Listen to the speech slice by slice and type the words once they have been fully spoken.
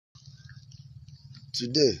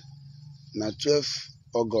Today, na 12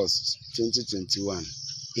 August 2021,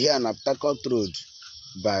 here on Harcourt Road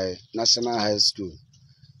by National High School.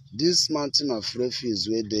 This mountain of refuse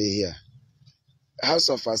wey dey here, House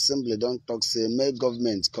of Assembly don talk say make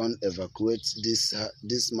government come evacuate this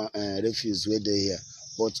refuse wey dey here.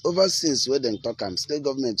 But ever since wey dem talk am, state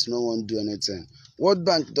government no wan do anything. World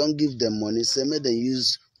Bank don give them money, say make dem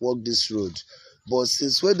use work this road. But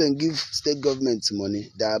since wey dem give state government money,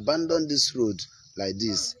 they abandon this road like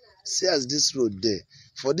this. See as this road dey.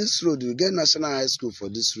 For this road, we get National High School for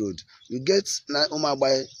this road. We get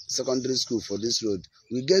Umagbai Secondary School for this road.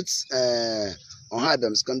 We get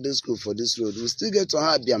Ohabiam Secondary School for this road. We still get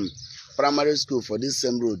Ohabiam Primary School for this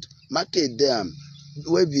same road. Market there,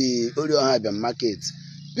 wey be Ori Ohabiam Market.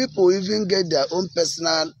 People even get their own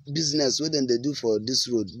personal business wey dem dey do for this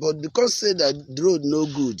road. But because say that the road no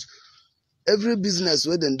good, every business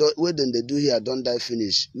wey dem dey do here don die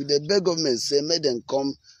finish. We dey beg government say make dem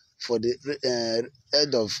come for the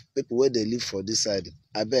head of people wey dey live for this side.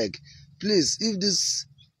 Abeg, please, if this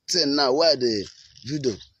thing now wey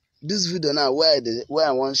this video now wey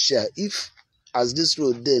I wan share, if as this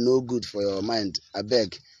road dey no good for your mind,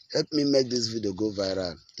 abeg help me make this video go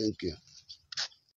viral. Thank you.